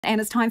And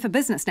it's time for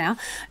business now.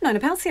 Nona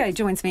Peltier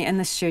joins me in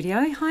the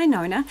studio. Hi,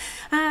 Nona.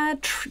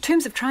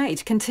 Terms of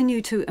trade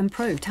continue to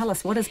improve. Tell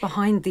us, what is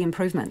behind the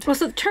improvement? Well,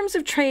 so the terms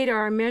of trade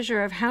are a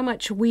measure of how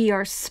much we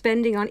are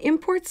spending on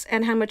imports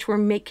and how much we're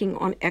making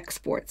on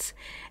exports.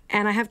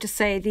 And I have to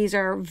say, these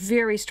are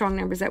very strong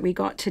numbers that we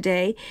got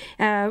today.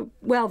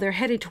 Well, they're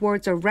headed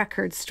towards a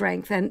record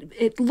strength. And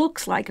it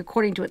looks like,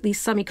 according to at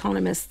least some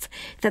economists,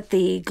 that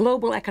the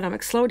global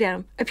economic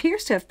slowdown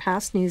appears to have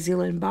passed New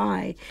Zealand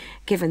by,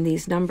 given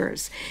these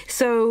numbers.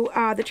 So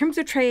the terms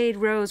of trade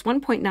rose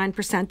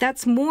 1.9%.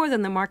 That's more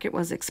than the market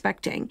was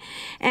expecting.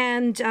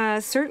 And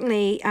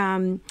certainly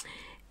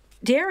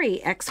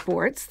dairy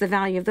exports, the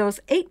value of those,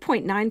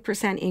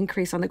 8.9%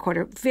 increase on the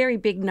quarter. Very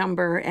big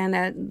number. And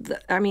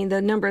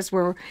the numbers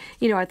were,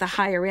 at the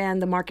higher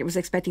end. The market was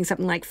expecting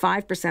something like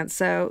 5%.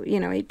 So,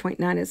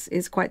 8.9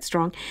 is quite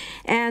strong.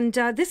 And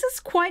this is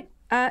quite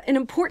an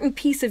important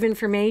piece of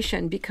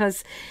information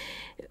because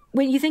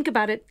when you think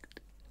about it,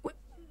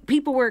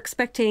 people were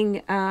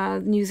expecting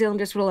New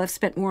Zealanders will have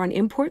spent more on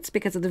imports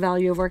because of the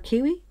value of our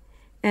kiwi.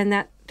 And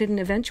that didn't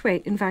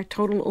eventuate. In fact,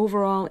 total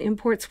overall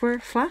imports were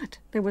flat.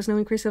 There was no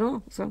increase at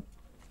all. So,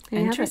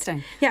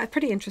 interesting. Yeah,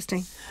 pretty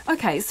interesting.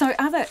 Okay, so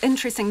other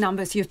interesting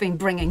numbers you've been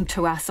bringing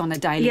to us on a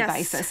daily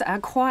basis are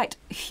quite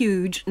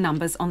huge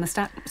numbers on the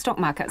stock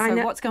market.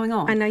 So what's going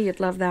on? I know you'd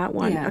love that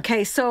one. Yeah.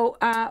 Okay, so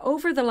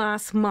over the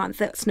last month,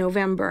 that's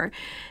November,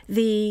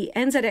 the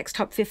NZX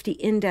Top 50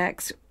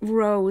 index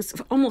rose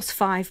almost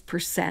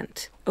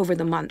 5% over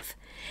the month.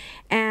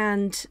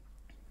 And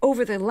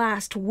over the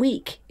last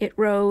week, it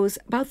rose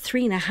about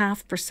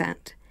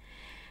 3.5%.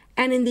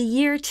 And in the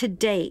year to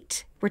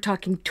date, we're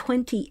talking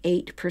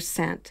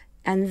 28%.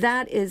 And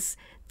that is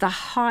the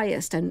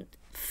highest and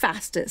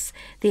fastest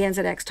the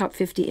NZX Top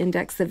 50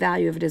 index, the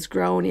value of it has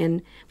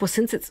grown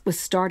since it was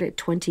started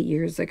 20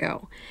 years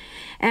ago.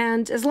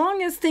 And as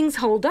long as things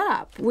hold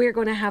up, we're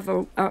going to have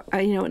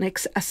an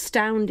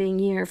astounding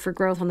year for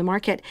growth on the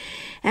market.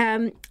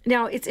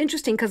 Now, it's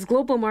interesting because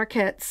global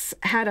markets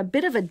had a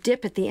bit of a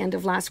dip at the end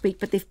of last week,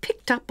 but they've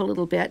picked up a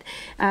little bit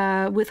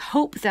with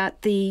hope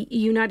that the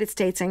United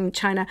States and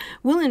China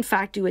will, in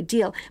fact, do a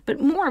deal. But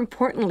more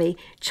importantly,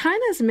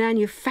 China's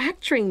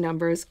manufacturing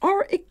numbers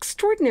are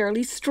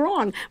extraordinarily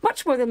strong,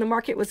 much more than the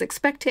market was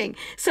expecting.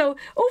 So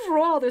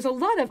overall, there's a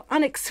lot of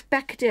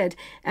unexpected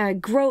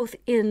growth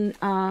in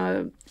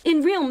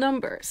real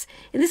numbers.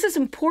 And this is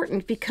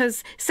important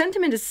because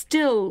sentiment is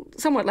still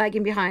somewhat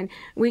lagging behind.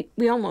 We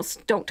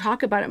almost don't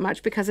talk about it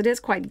much because it is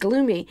quite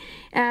gloomy.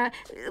 A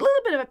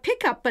little bit of a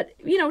pickup, but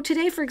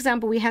today, for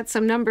example, we had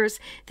some numbers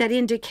that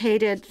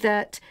indicated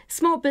that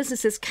small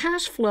businesses'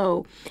 cash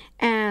flow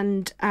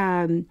and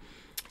how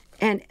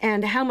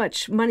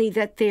much money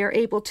that they are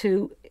able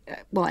to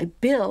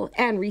bill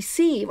and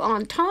receive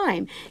on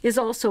time is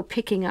also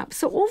picking up.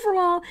 So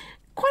overall,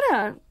 quite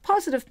a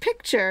positive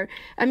picture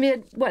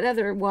amid what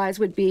otherwise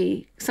would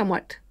be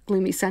somewhat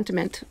gloomy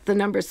sentiment. The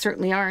numbers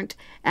certainly aren't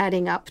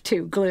adding up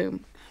to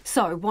gloom.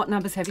 So what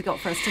numbers have you got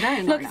for us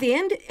today, Nona? Look, the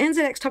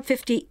NZX Top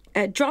 50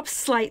 dropped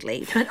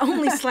slightly, but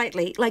only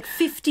slightly, like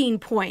 15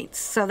 points.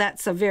 So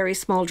that's a very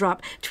small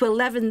drop to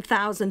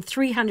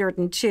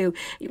 11,302.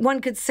 One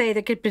could say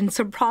there could have been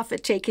some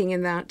profit taking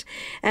in that.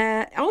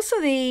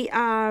 Also, the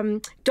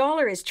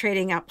dollar is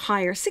trading up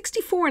higher,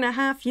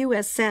 64.5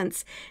 US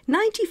cents,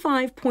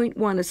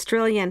 95.1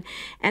 Australian,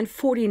 and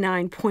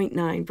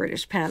 49.9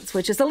 British pence,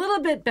 which is a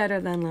little bit better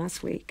than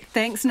last week.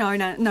 Thanks,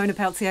 Nona. Nona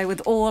Peltier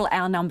with all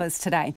our numbers today.